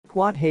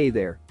What hey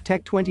there,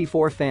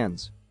 Tech24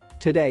 fans.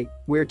 Today,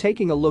 we're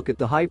taking a look at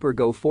the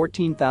Hypergo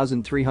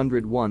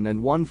 14301 and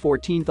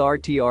 1/14th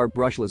RTR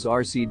Brushless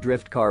RC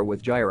drift car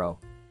with gyro.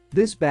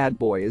 This bad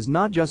boy is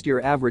not just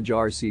your average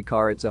RC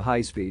car, it's a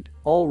high-speed,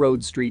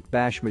 all-road street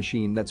bash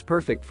machine that's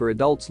perfect for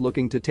adults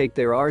looking to take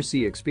their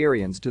RC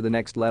experience to the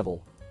next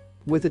level.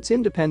 With its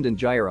independent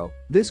gyro,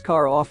 this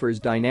car offers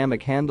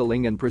dynamic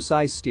handling and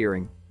precise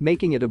steering,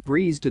 making it a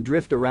breeze to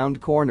drift around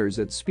corners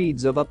at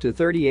speeds of up to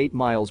 38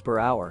 miles per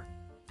hour.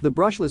 The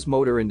brushless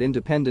motor and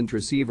independent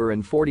receiver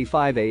and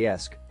 45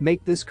 AS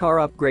make this car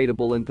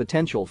upgradable and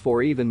potential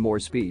for even more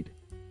speed.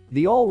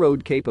 The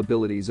all-road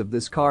capabilities of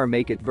this car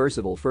make it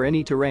versatile for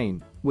any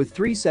terrain, with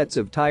 3 sets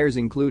of tires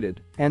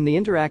included, and the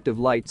interactive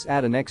lights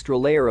add an extra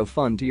layer of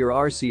fun to your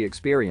RC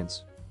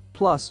experience.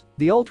 Plus,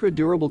 the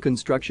ultra-durable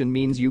construction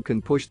means you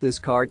can push this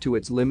car to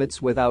its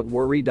limits without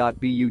worry. But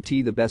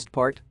the best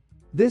part?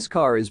 This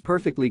car is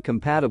perfectly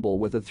compatible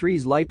with a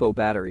 3's LiPo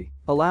battery,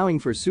 allowing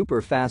for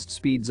super fast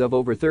speeds of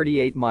over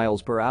 38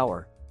 miles per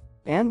hour.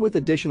 And with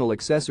additional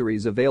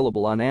accessories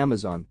available on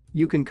Amazon,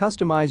 you can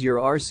customize your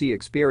RC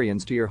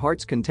experience to your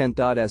heart's content.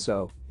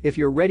 So, if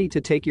you're ready to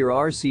take your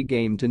RC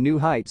game to new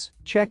heights,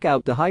 check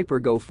out the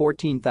Hypergo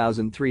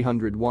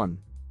 14301.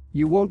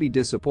 You won't be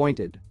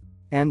disappointed.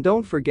 And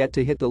don't forget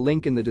to hit the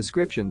link in the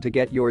description to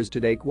get yours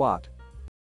today. Quat.